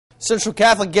Central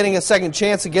Catholic getting a second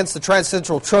chance against the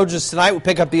Tri-Central Trojans tonight. We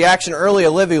pick up the action early.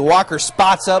 Olivia Walker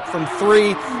spots up from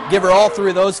three. Give her all three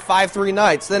of those 5-3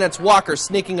 nights. Then it's Walker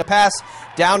sneaking a pass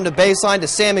down to baseline to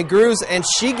Sammy Grews, and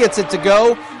she gets it to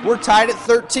go. We're tied at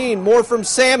 13. More from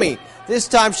Sammy. This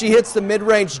time she hits the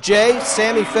mid-range J.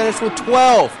 Sammy finished with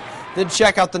 12. Then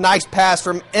check out the nice pass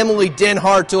from Emily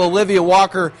Denhart to Olivia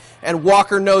Walker, and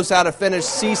Walker knows how to finish.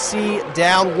 CC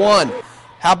down 1.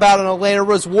 How about an Elena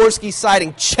Rosworski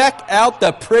sighting? Check out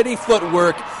the pretty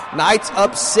footwork. Knights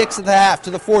up 6 at the half.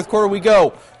 To the fourth quarter we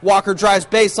go. Walker drives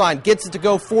baseline, gets it to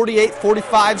go 48-45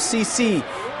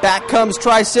 CC. Back comes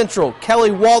Tri-Central. Kelly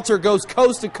Walter goes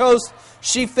coast to coast.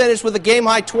 She finished with a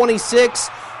game-high 26.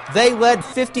 They led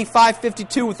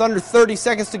 55-52 with under 30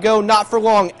 seconds to go. Not for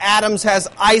long. Adams has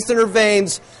ice in her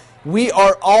veins. We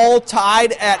are all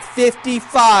tied at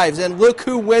 55s, and look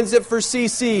who wins it for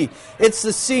CC. It's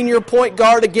the senior point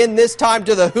guard again, this time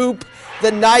to the hoop.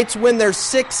 The Knights win their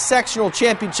 6th sectional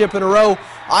championship in a row.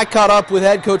 I caught up with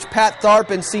head coach Pat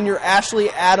Tharp and senior Ashley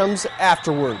Adams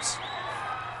afterwards.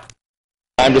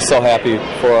 I'm just so happy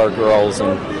for our girls,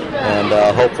 and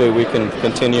hopefully we can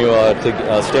continue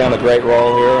to stay on a great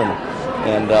roll here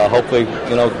and hopefully,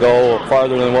 go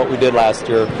farther than what we did last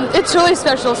year. It's really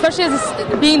special, especially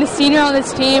as being the senior on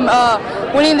this team,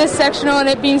 winning this sectional and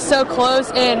it being so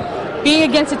close, and being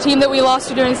against a team that we lost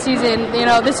to during the season.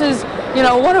 This is,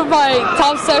 one of my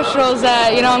top sectionals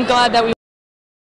that, I'm glad that we